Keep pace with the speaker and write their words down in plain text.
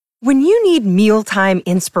When you need mealtime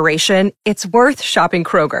inspiration, it's worth shopping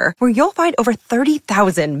Kroger, where you'll find over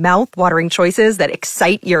 30,000 mouth-watering choices that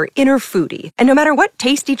excite your inner foodie. And no matter what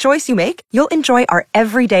tasty choice you make, you'll enjoy our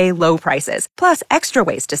everyday low prices, plus extra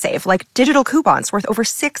ways to save, like digital coupons worth over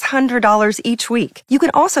 $600 each week. You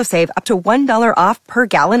can also save up to $1 off per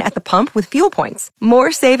gallon at the pump with fuel points.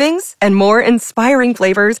 More savings and more inspiring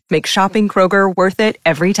flavors make shopping Kroger worth it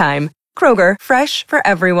every time. Kroger, fresh for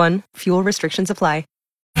everyone. Fuel restrictions apply.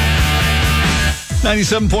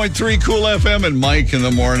 97.3 Cool FM and Mike in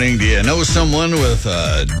the morning. Do you know someone with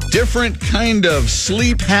a different kind of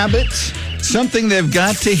sleep habit? Something they've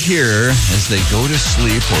got to hear as they go to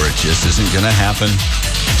sleep, or it just isn't going to happen.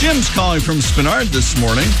 Jim's calling from Spenard this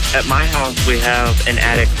morning. At my house, we have an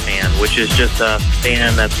attic fan, which is just a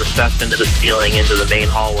fan that's recessed into the ceiling, into the main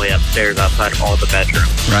hallway upstairs outside all the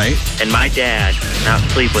bedrooms. Right. And my dad cannot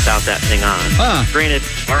sleep without that thing on. Granted,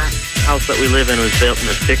 our house that we live in was built in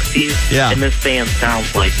the 60s, and this fan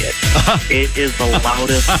sounds like it. It is the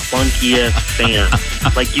loudest, funkiest fan.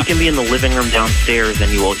 Like, you can be in the living room downstairs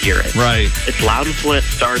and you will hear it. Right. It's loudest when it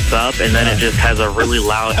starts up, and then it just has a really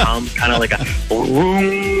loud hum, kind of like a...